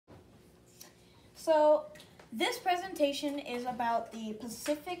So this presentation is about the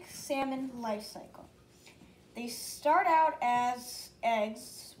Pacific salmon life cycle. They start out as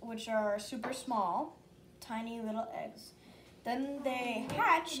eggs, which are super small, tiny little eggs. Then they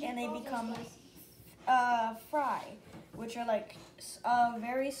hatch and they become fry, which are like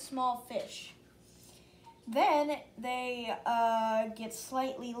very small fish. Then they get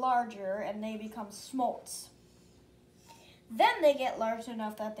slightly larger and they become smolts. Then they get large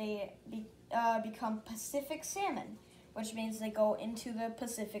enough that they become Pacific salmon, which means they go into the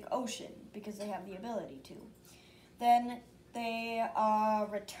Pacific Ocean because they have the ability to. Then they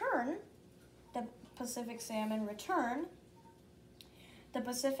return, the Pacific salmon return. The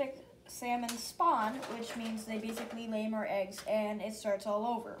Pacific salmon spawn, which means they basically lay more eggs and it starts all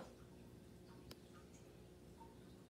over.